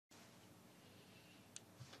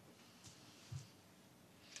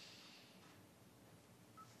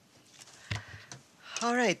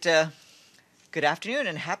All right. Good afternoon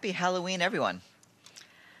and happy Halloween, everyone.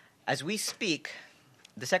 As we speak,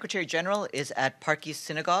 the Secretary General is at Park East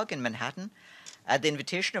Synagogue in Manhattan at the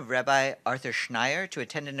invitation of Rabbi Arthur Schneier to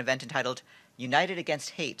attend an event entitled United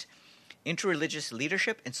Against Hate, Interreligious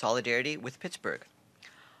Leadership in Solidarity with Pittsburgh.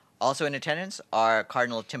 Also in attendance are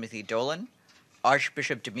Cardinal Timothy Dolan,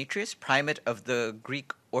 Archbishop Demetrius, Primate of the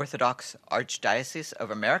Greek Orthodox Archdiocese of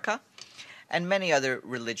America, and many other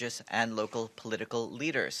religious and local political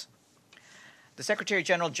leaders. The Secretary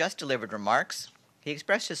General just delivered remarks. He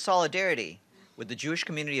expressed his solidarity with the Jewish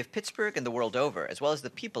community of Pittsburgh and the world over, as well as the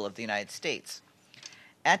people of the United States.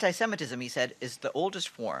 Anti-Semitism, he said, is the oldest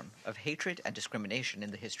form of hatred and discrimination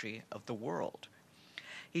in the history of the world.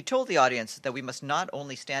 He told the audience that we must not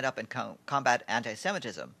only stand up and combat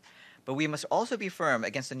anti-Semitism, but we must also be firm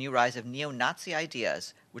against the new rise of neo-Nazi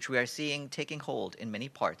ideas, which we are seeing taking hold in many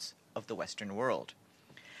parts of the Western world.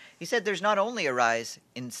 He said there's not only a rise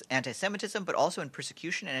in anti-Semitism, but also in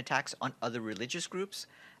persecution and attacks on other religious groups,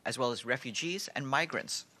 as well as refugees and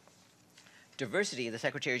migrants. Diversity, the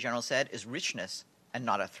Secretary General said, is richness and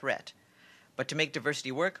not a threat. But to make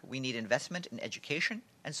diversity work, we need investment in education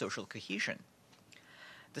and social cohesion.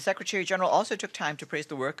 The Secretary General also took time to praise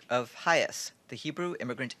the work of HIAS, the Hebrew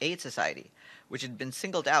Immigrant Aid Society, which had been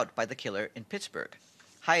singled out by the killer in Pittsburgh.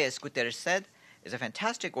 HIAS, Guterres said, is a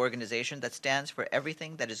fantastic organization that stands for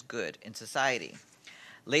everything that is good in society.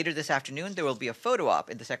 Later this afternoon, there will be a photo op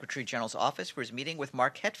in the Secretary General's office for his meeting with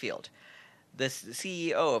Mark Hetfield, the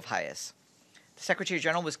CEO of HIAS. The Secretary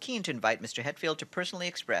General was keen to invite Mr. Hetfield to personally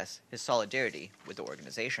express his solidarity with the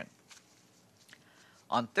organization.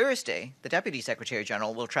 On Thursday, the Deputy Secretary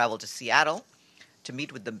General will travel to Seattle to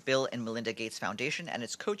meet with the Bill and Melinda Gates Foundation and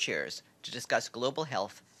its co-chairs to discuss global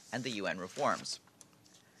health and the UN reforms.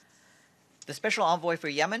 The Special Envoy for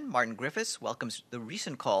Yemen, Martin Griffiths, welcomes the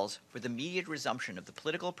recent calls for the immediate resumption of the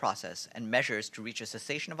political process and measures to reach a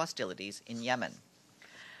cessation of hostilities in Yemen.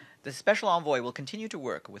 The Special Envoy will continue to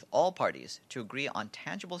work with all parties to agree on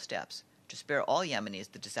tangible steps to spare all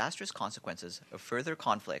Yemenis the disastrous consequences of further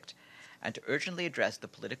conflict and to urgently address the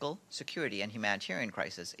political, security, and humanitarian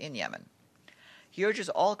crisis in Yemen. He urges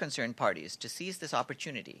all concerned parties to seize this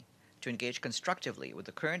opportunity to engage constructively with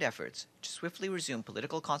the current efforts to swiftly resume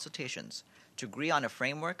political consultations to agree on a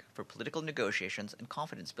framework for political negotiations and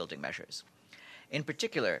confidence-building measures. In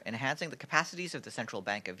particular, enhancing the capacities of the Central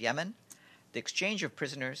Bank of Yemen, the exchange of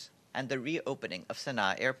prisoners, and the reopening of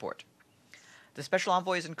Sana'a Airport. The Special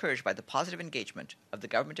Envoy is encouraged by the positive engagement of the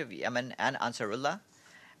government of Yemen and Ansarullah,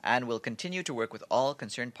 and will continue to work with all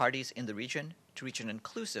concerned parties in the region to reach an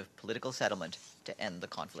inclusive political settlement to end the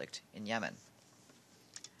conflict in Yemen.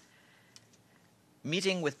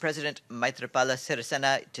 Meeting with President Maithripala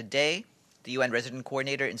Sirisena today, the UN resident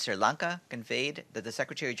coordinator in Sri Lanka conveyed that the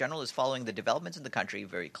Secretary General is following the developments in the country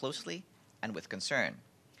very closely and with concern.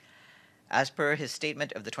 As per his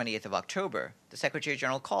statement of the 28th of October, the Secretary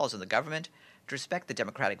General calls on the government to respect the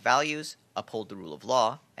democratic values, uphold the rule of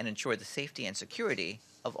law, and ensure the safety and security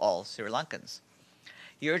of all Sri Lankans.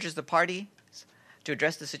 He urges the parties to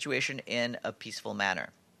address the situation in a peaceful manner.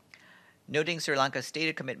 Noting Sri Lanka's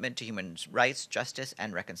stated commitment to human rights, justice,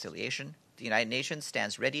 and reconciliation, the United Nations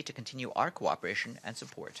stands ready to continue our cooperation and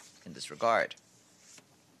support in this regard.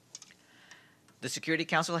 The Security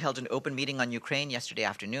Council held an open meeting on Ukraine yesterday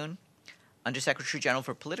afternoon. Undersecretary General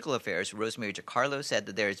for Political Affairs Rosemary DiCarlo said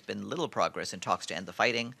that there has been little progress in talks to end the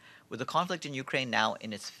fighting, with the conflict in Ukraine now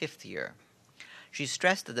in its fifth year. She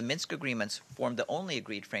stressed that the Minsk agreements form the only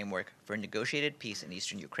agreed framework for a negotiated peace in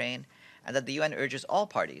eastern Ukraine, and that the UN urges all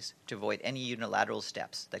parties to avoid any unilateral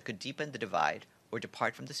steps that could deepen the divide or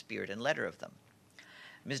depart from the spirit and letter of them.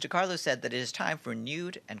 Ms. DiCarlo said that it is time for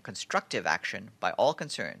renewed and constructive action by all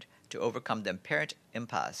concerned to overcome the apparent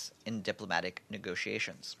impasse in diplomatic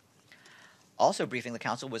negotiations. Also briefing the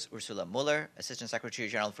Council was Ursula Mueller, Assistant Secretary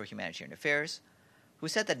General for Humanitarian Affairs, who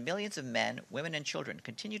said that millions of men, women, and children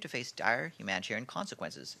continue to face dire humanitarian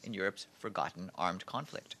consequences in Europe's forgotten armed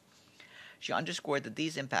conflict. She underscored that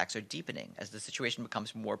these impacts are deepening as the situation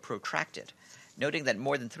becomes more protracted, noting that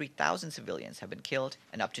more than 3,000 civilians have been killed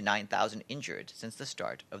and up to 9,000 injured since the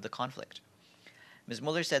start of the conflict. Ms.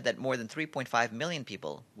 Mueller said that more than 3.5 million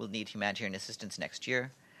people will need humanitarian assistance next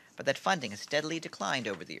year, but that funding has steadily declined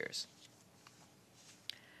over the years.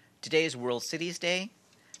 Today is World Cities Day.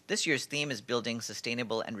 This year's theme is Building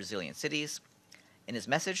Sustainable and Resilient Cities. In his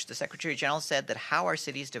message, the Secretary General said that how our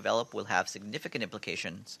cities develop will have significant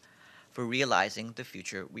implications for realizing the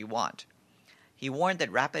future we want. He warned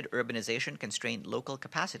that rapid urbanization can strain local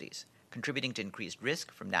capacities, contributing to increased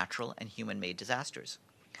risk from natural and human-made disasters.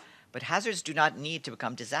 But hazards do not need to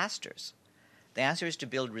become disasters. The answer is to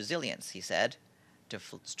build resilience, he said, to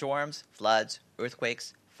storms, floods,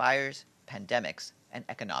 earthquakes, fires, pandemics, and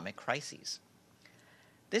economic crises.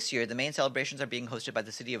 This year, the main celebrations are being hosted by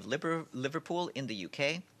the city of Liverpool in the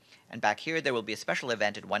UK, and back here there will be a special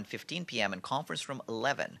event at 1:15 p.m. in Conference Room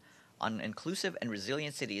 11 on inclusive and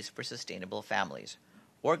resilient cities for sustainable families,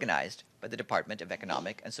 organized by the Department of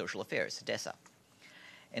Economic and Social Affairs, DESA.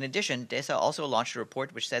 In addition, DESA also launched a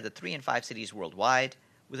report which said that 3 in 5 cities worldwide,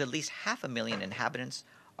 with at least 500,000 inhabitants,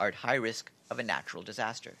 are at high risk of a natural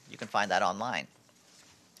disaster. You can find that online.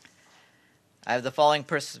 I have the following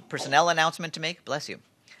personnel announcement to make. Bless you.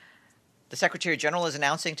 The Secretary General is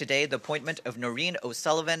announcing today the appointment of Noreen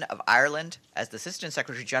O'Sullivan of Ireland as the Assistant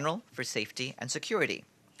Secretary General for Safety and Security.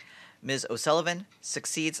 Ms. O'Sullivan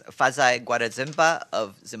succeeds Fazai Gwadazimba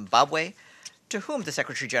of Zimbabwe, to whom the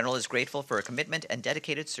Secretary General is grateful for her commitment and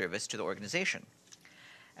dedicated service to the organization.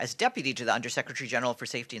 As Deputy to the Undersecretary General for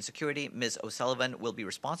Safety and Security, Ms. O'Sullivan will be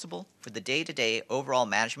responsible for the day-to-day overall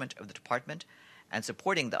management of the department and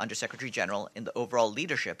supporting the Undersecretary General in the overall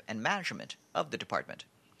leadership and management of the department.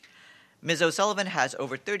 Ms. O'Sullivan has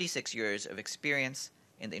over 36 years of experience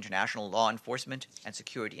in the international law enforcement and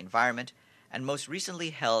security environment, and most recently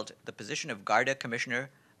held the position of Garda Commissioner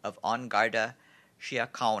of An Garda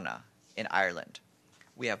Síochána in Ireland.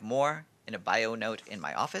 We have more in a bio note in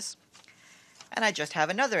my office. And I just have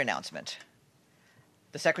another announcement.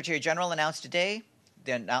 The Secretary General announced today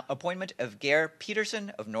the appointment of Geir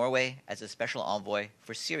Pedersen of Norway as a Special Envoy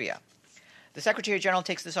for Syria. The Secretary General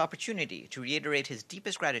takes this opportunity to reiterate his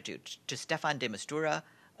deepest gratitude to Staffan de Mistura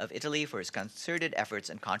of Italy for his concerted efforts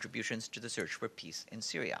and contributions to the search for peace in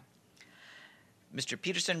Syria. Mr.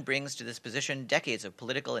 Pedersen brings to this position decades of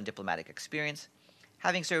political and diplomatic experience,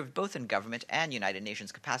 having served both in government and United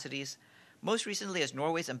Nations capacities, most recently as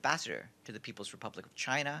Norway's ambassador to the People's Republic of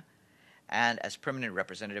China and as permanent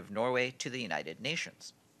representative of Norway to the United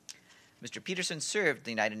Nations. Mr. Pedersen served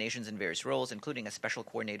the United Nations in various roles, including as special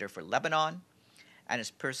coordinator for Lebanon and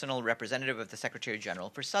as personal representative of the Secretary General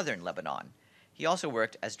for Southern Lebanon. He also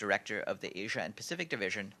worked as director of the Asia and Pacific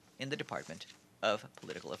Division in the Department of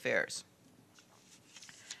Political Affairs.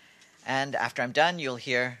 And after I'm done, you'll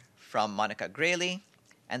hear from Monica Grayley.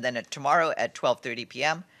 And then tomorrow at 12:30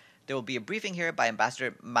 p.m., there will be a briefing here by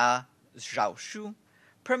Ambassador Ma Zhaoshu,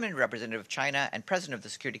 permanent representative of China and president of the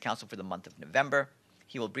Security Council for the month of November.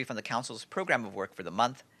 He will brief on the Council's program of work for the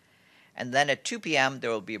month. And then at 2 p.m., there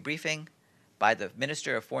will be a briefing by the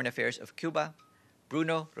Minister of Foreign Affairs of Cuba,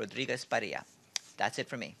 Bruno Rodriguez Parilla. That's it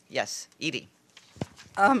for me. Yes, Edie.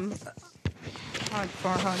 Hi,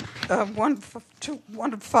 Farhan.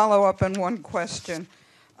 One follow-up and one question.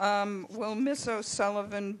 Will Ms.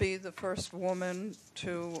 O'Sullivan be the first woman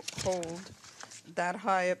to hold that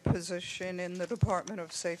high a position in the Department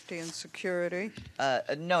of Safety and Security?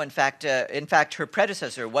 No, in fact, her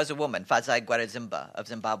predecessor was a woman, Fazai Gwadazimba of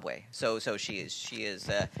Zimbabwe. So she is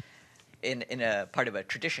in a part of a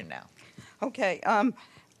tradition now. Okay.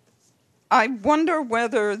 I wonder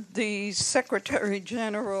whether the Secretary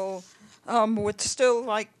General would still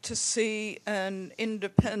like to see an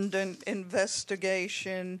independent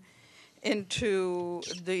investigation into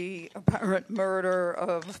the apparent murder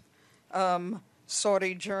of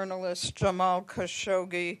Saudi journalist Jamal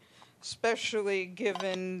Khashoggi, especially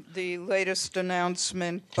given the latest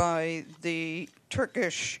announcement by the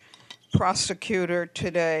Turkish prosecutor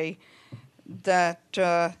today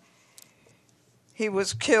that he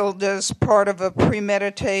was killed as part of a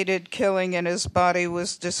premeditated killing and his body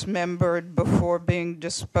was dismembered before being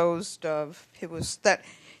disposed of.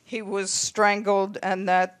 He was strangled, and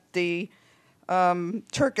that the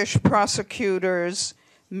Turkish prosecutors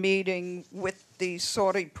meeting with the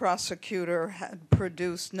Saudi prosecutor had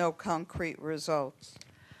produced no concrete results.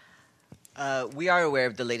 We are aware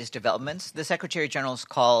of the latest developments. The Secretary General's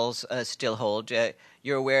calls still hold.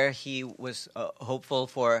 You're aware he was hopeful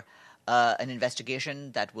for an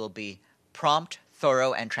investigation that will be prompt,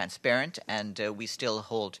 thorough, and transparent, and we still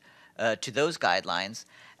hold to those guidelines.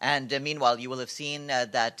 And meanwhile, you will have seen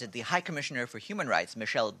that the High Commissioner for Human Rights,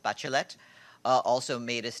 Michelle Bachelet, also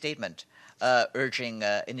made a statement urging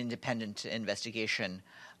an independent investigation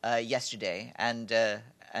yesterday. And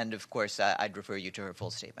of course, I'd refer you to her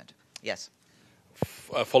full statement. Yes.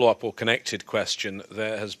 A follow-up or connected question.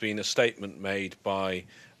 There has been a statement made by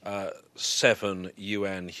 7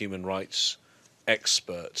 UN human rights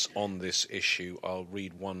experts on this issue. I'll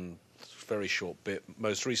read one very short bit.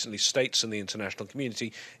 Most recently, states and the international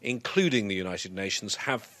community, including the United Nations,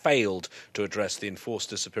 have failed to address the enforced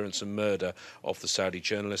disappearance and murder of the Saudi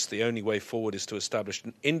journalist. The only way forward is to establish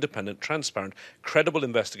an independent, transparent, credible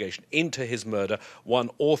investigation into his murder, one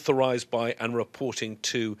authorised by and reporting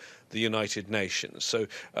to the United Nations. So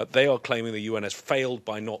they are claiming the UN has failed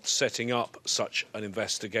by not setting up such an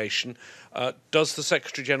investigation. Does the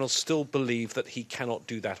Secretary-General still believe that he cannot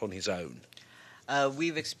do that on his own?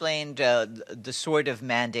 We've explained the sort of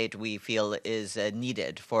mandate we feel is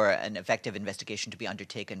needed for an effective investigation to be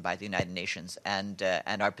undertaken by the United Nations, and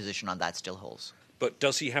our position on that still holds. But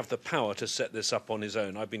does he have the power to set this up on his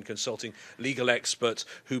own? I've been consulting legal experts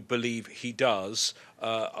who believe he does.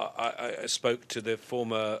 I spoke to the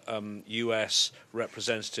former US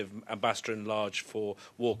representative, ambassador-in-large for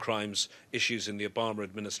war crimes issues in the Obama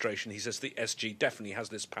administration. He says the SG definitely has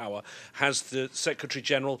this power. Has the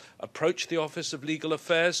Secretary-General approached the Office of Legal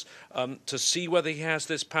Affairs to see whether he has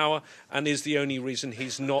this power? And is the only reason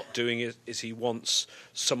he's not doing it is he wants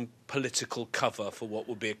some political cover for what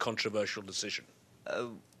would be a controversial decision?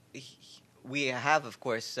 We have, of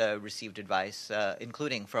course, received advice,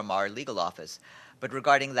 including from our legal office. But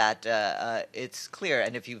regarding that, it's clear,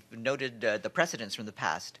 and if you've noted the precedents from the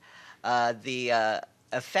past, the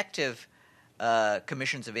effective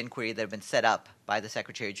commissions of inquiry that have been set up by the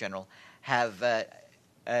Secretary-General have,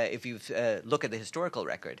 if you look at the historical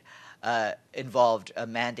record, involved a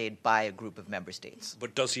mandate by a group of member states.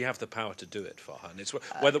 But does he have the power to do it, Farhan? It's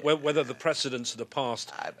whether the precedents of the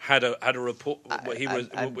past had a report.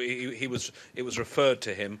 It was referred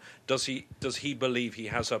to him. Does he believe he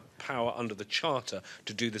has a power under the Charter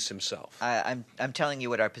to do this himself? I'm telling you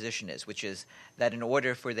what our position is, which is that in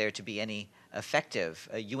order for there to be any effective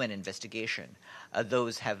UN investigation,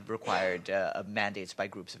 those have required mandates by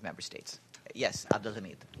groups of member states. Yes,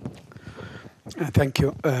 Abdelhamid. Thank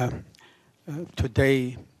you.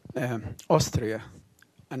 Today, Austria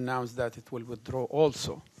announced that it will withdraw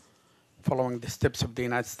also, following the steps of the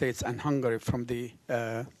United States and Hungary from the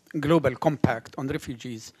Global Compact on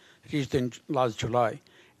Refugees reached in last July.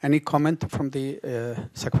 Any comment from the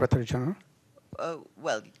Secretary General?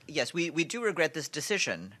 Well, yes, we do regret this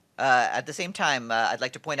decision. At the same time, I'd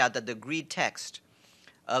like to point out that the agreed text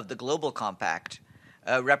of the Global Compact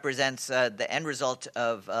represents the end result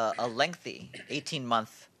of a lengthy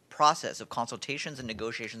 18-month process of consultations and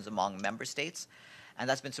negotiations among member states, and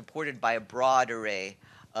that's been supported by a broad array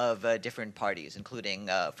of different parties, including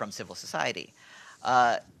from civil society.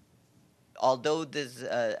 Although this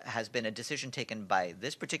has been a decision taken by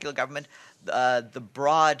this particular government, the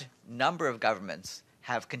broad number of governments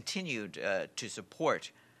have continued to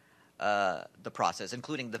support the process,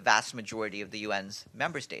 including the vast majority of the UN's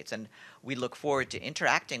member states. And we look forward to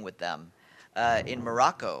interacting with them in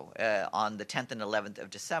Morocco on the 10th and 11th of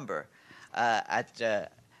December at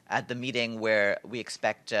the meeting where we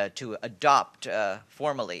expect to adopt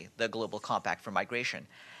formally the Global Compact for Migration.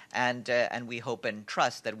 And we hope and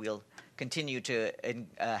trust that we'll continue to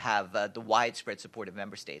have the widespread support of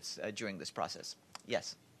member states during this process.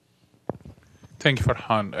 Yes. Thank you,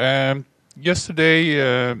 Farhan.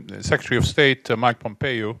 Yesterday, Secretary of State Mike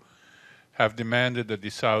Pompeo have demanded that the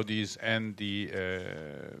Saudis end the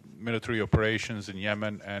military operations in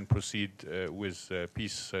Yemen and proceed with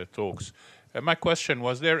peace talks. My question,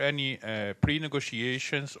 was there any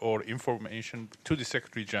pre-negotiations or information to the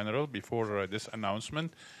Secretary General before this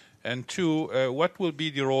announcement? And two, what will be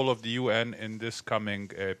the role of the UN in this coming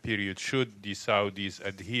period should the Saudis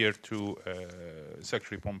adhere to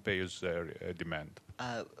Secretary Pompeo's demand?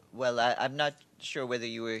 Well, I'm not sure whether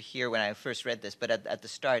you were here when I first read this, but at the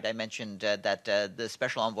start I mentioned that the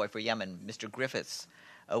Special Envoy for Yemen, Mr. Griffiths,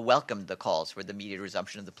 welcomed the calls for the immediate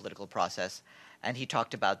resumption of the political process, and he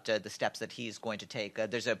talked about the steps that he's going to take.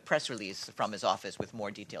 There's a press release from his office with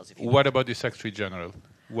more details. What about the Secretary General?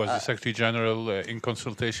 Was the Secretary General in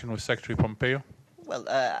consultation with Secretary Pompeo? Well,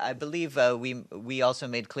 I believe we also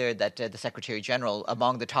made clear that the Secretary General,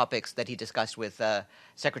 among the topics that he discussed with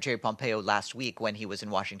Secretary Pompeo last week when he was in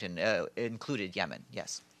Washington, included Yemen.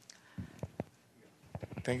 Yes.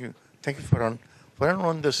 Thank you, Farhan. Farhan,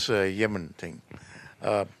 on this Yemen thing,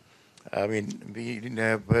 I mean, we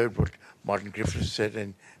have heard what Martin Griffiths said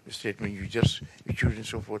and the statement you just issued and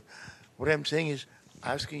so forth. What I'm saying is,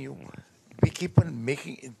 asking you, we keep on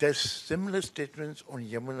making, there's similar statements on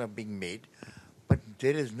Yemen are being made, but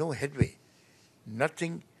there is no headway.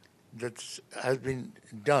 Nothing that has been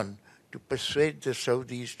done to persuade the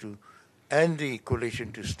Saudis to and the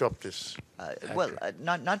coalition to stop this.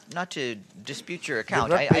 Not to dispute your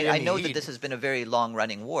account. I know that this has been a very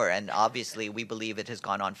long-running war, and obviously we believe it has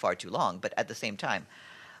gone on far too long. But at the same time,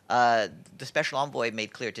 the Special Envoy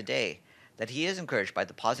made clear today that he is encouraged by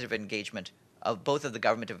the positive engagement of both of the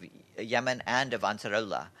government of Yemen and of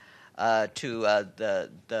Ansarullah to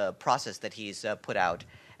the process that he's put out,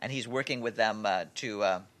 and he's working with them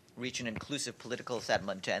to reach an inclusive political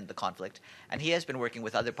settlement to end the conflict. And he has been working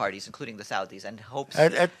with other parties, including the Saudis, and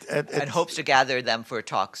hopes to gather them for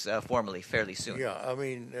talks formally fairly soon. Yeah, I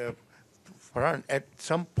mean, Farhan, at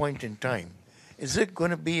some point in time, is it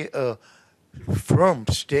going to be a firm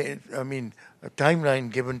a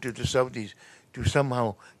timeline given to the Saudis to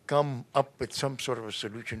somehow come up with some sort of a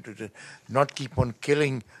solution to not keep on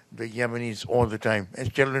killing the Yemenis all the time,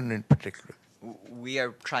 and children in particular? We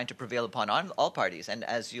are trying to prevail upon all parties, and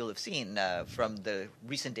as you'll have seen from the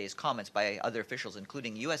recent days' comments by other officials,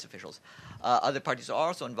 including U.S. officials, other parties are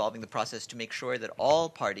also involving the process to make sure that all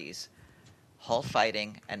parties halt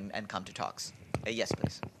fighting and come to talks. Yes,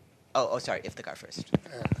 please. Sorry, Iftikhar first.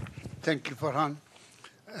 Thank you, Farhan.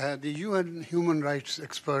 The UN human rights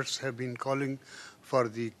experts have been calling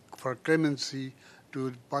for clemency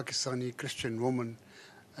to Pakistani Christian woman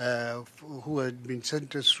who had been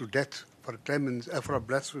sentenced to death for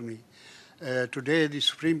blasphemy. Today, the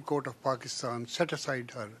Supreme Court of Pakistan set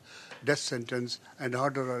aside her death sentence and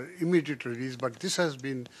ordered her immediate release. But there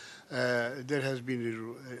has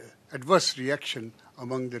been adverse reaction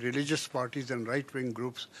among the religious parties and right-wing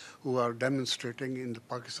groups who are demonstrating in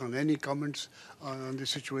Pakistan. Any comments on the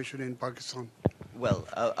situation in Pakistan? Well,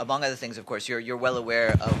 among other things, of course, you're well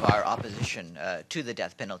aware of our opposition to the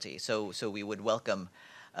death penalty. So we would welcome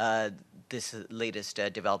this latest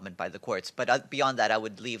development by the courts. But beyond that, I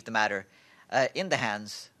would leave the matter in the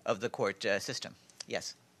hands of the court system.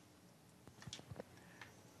 Yes.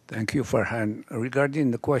 Thank you, Farhan.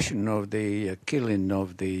 Regarding the question of the killing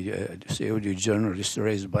of the Saudi journalist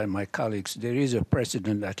raised by my colleagues, there is a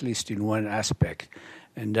precedent, at least in one aspect,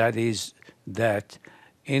 and that is that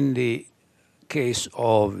in the case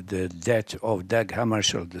of the death of Dag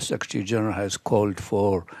Hammarskjöld, the Secretary General has called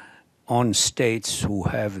for on states who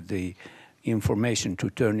have the information to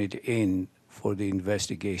turn it in for the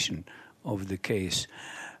investigation of the case.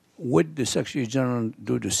 Would the Secretary General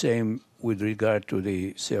do the same with regard to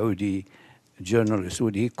the Saudi journalists?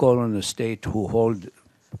 Would he call on a state who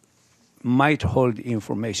might hold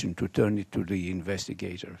information to turn it to the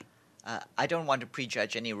investigator? I don't want to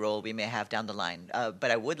prejudge any role we may have down the line,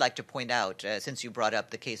 but I would like to point out, since you brought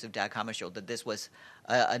up the case of Dag Hammarskjöld, that this was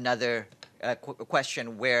another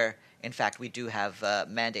question where, in fact, we do have a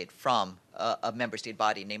mandate from a member state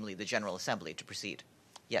body, namely the General Assembly, to proceed.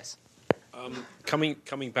 Yes.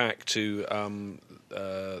 Coming back to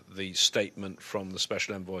the statement from the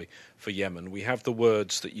Special Envoy for Yemen, we have the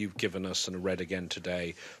words that you've given us and read again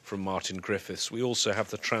today from Martin Griffiths. We also have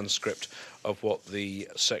the transcript of what the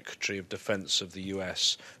Secretary of Defense of the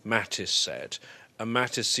US, Mattis, said. And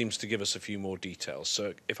Mattis seems to give us a few more details.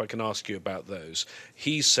 So if I can ask you about those.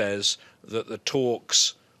 He says that the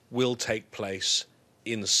talks will take place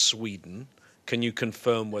in Sweden. Can you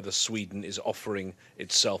confirm whether Sweden is offering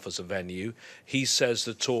itself as a venue? He says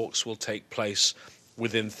the talks will take place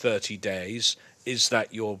within 30 days. Is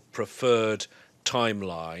that your preferred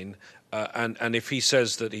timeline? And if he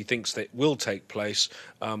says that he thinks that it will take place,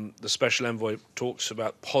 the Special Envoy talks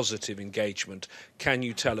about positive engagement. Can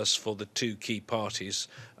you tell us for the two key parties,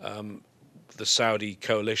 the Saudi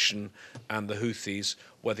coalition and the Houthis,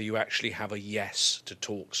 whether you actually have a yes to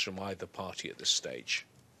talks from either party at this stage?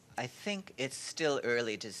 I think it's still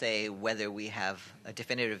early to say whether we have a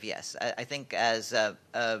definitive yes. I think as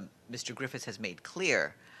Mr. Griffiths has made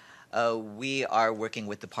clear, we are working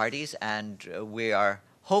with the parties and we are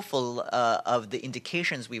hopeful of the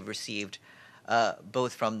indications we've received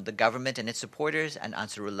both from the government and its supporters and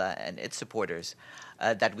Ansarullah and its supporters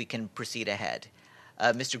that we can proceed ahead.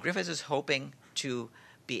 Mr. Griffiths is hoping to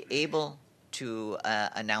be able to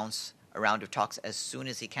announce a round of talks as soon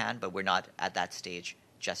as he can, but we're not at that stage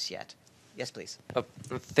just yet. Yes, please.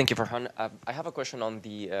 Thank you, Farhan. I have a question on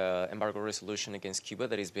the embargo resolution against Cuba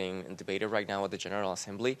that is being debated right now at the General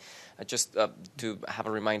Assembly. Just to have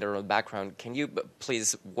a reminder of background, can you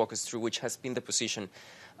please walk us through which has been the position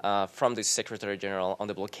from the Secretary General on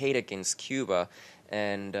the blockade against Cuba,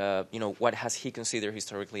 and what has he considered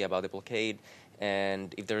historically about the blockade,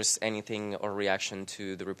 and if there's anything or reaction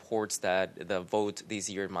to the reports that the vote this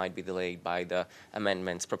year might be delayed by the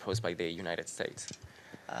amendments proposed by the United States?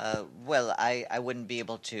 Well, I wouldn't be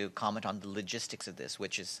able to comment on the logistics of this,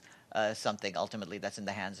 which is something ultimately that's in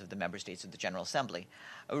the hands of the member states of the General Assembly.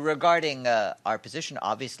 Regarding our position,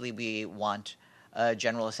 obviously we want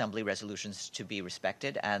General Assembly resolutions to be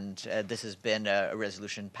respected, and this has been a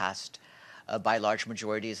resolution passed by large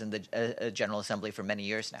majorities in the General Assembly for many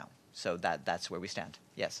years now. So that's where we stand.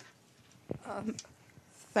 Yes.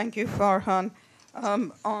 Thank you, Farhan.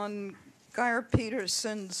 On Geir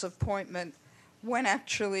Pedersen's appointment, when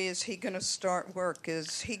actually is he going to start work?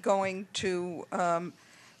 Is he going to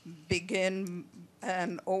begin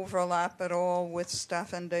and overlap at all with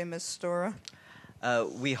Staffan de Mistura?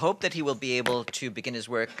 We hope that he will be able to begin his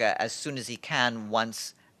work as soon as he can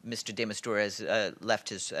once Mr. de Mistura has left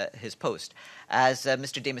his post. As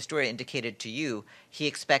Mr. de Mistura indicated to you, he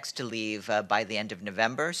expects to leave by the end of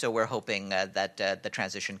November, so we're hoping that the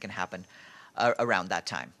transition can happen around that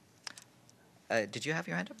time. Did you have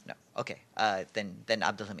your hand up? No. Okay. Then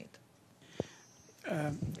Abdul Hamid.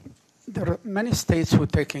 There are many states who are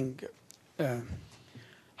taking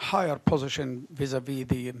higher position vis-a-vis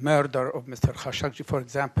the murder of Mr. Khashoggi, for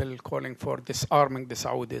example, calling for disarming the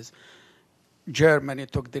Saudis. Germany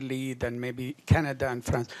took the lead, and maybe Canada and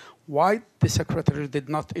France. Why the Secretary did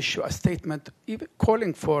not issue a statement even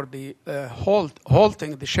calling for the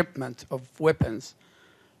halting the shipment of weapons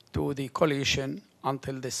to the coalition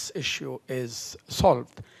until this issue is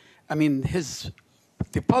solved? I mean,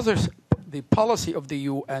 the policy of the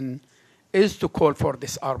UN is to call for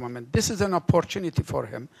disarmament. This is an opportunity for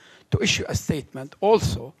him to issue a statement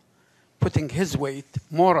also putting his weight,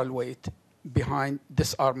 moral weight, behind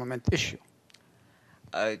disarmament issue.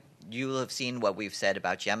 You will have seen what we've said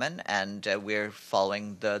about Yemen, and we're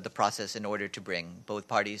following the process in order to bring both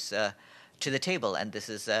parties to the table, and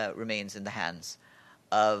this remains in the hands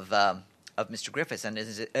of Mr. Griffiths, and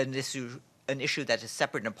is an issue that is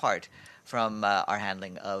separate and apart from our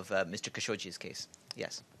handling of Mr. Khashoggi's case.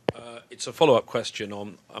 Yes. It's a follow-up question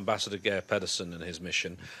on Ambassador Geir Pedersen and his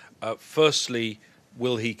mission. Firstly,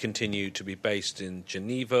 will he continue to be based in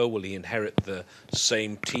Geneva? Will he inherit the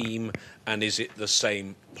same team? And is it the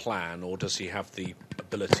same plan, or does he have the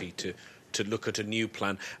ability to look at a new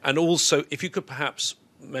plan? And also, if you could perhaps,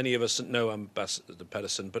 many of us know Ambassador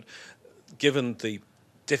Pedersen, but given the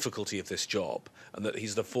difficulty of this job and that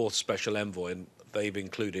he's the fourth Special Envoy and they've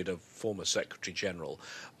included a former Secretary General,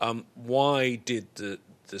 why did the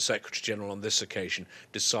Secretary General on this occasion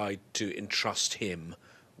decide to entrust him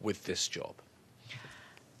with this job?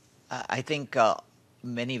 I think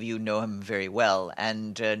many of you know him very well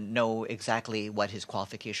and know exactly what his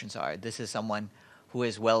qualifications are. This is someone who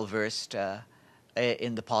is well versed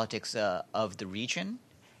in the politics of the region.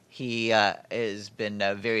 He has been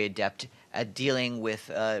very adept at dealing with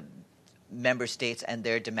member states and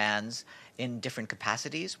their demands in different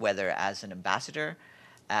capacities, whether as an ambassador,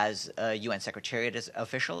 as a UN Secretariat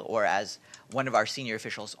official, or as one of our senior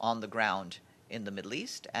officials on the ground in the Middle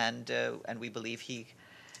East. And we believe he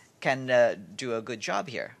can do a good job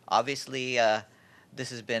here. Obviously, this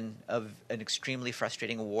has been an extremely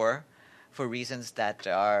frustrating war for reasons that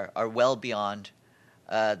are well beyond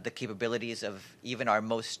the capabilities of even our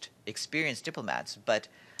most experienced diplomats. But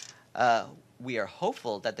we are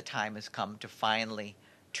hopeful that the time has come to finally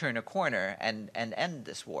turn a corner and end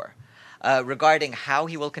this war. Regarding how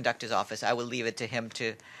he will conduct his office, I will leave it to him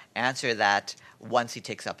to answer that once he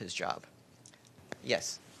takes up his job.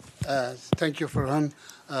 Yes. Thank you, Farhan.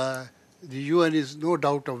 The UN is no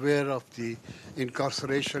doubt aware of the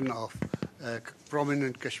incarceration of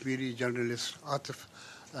prominent Kashmiri journalist Atif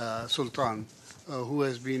Sultan, who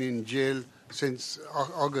has been in jail since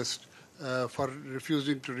August for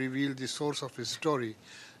refusing to reveal the source of his story.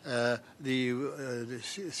 The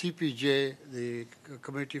CPJ, the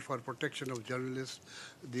Committee for Protection of Journalists,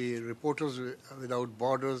 the Reporters Without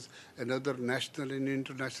Borders, and other national and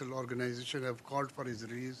international organizations have called for his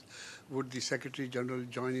release. Would the Secretary General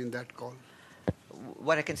join in that call?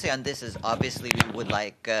 What I can say on this is obviously we would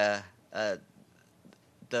like the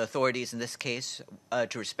authorities in this case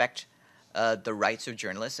to respect the rights of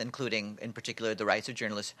journalists, including in particular the rights of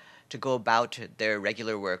journalists to go about their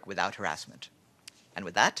regular work without harassment. And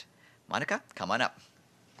with that, Monica, come on up.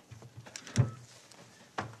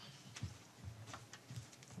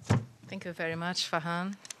 Thank you very much,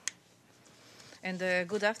 Farhan. And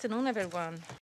good afternoon, everyone.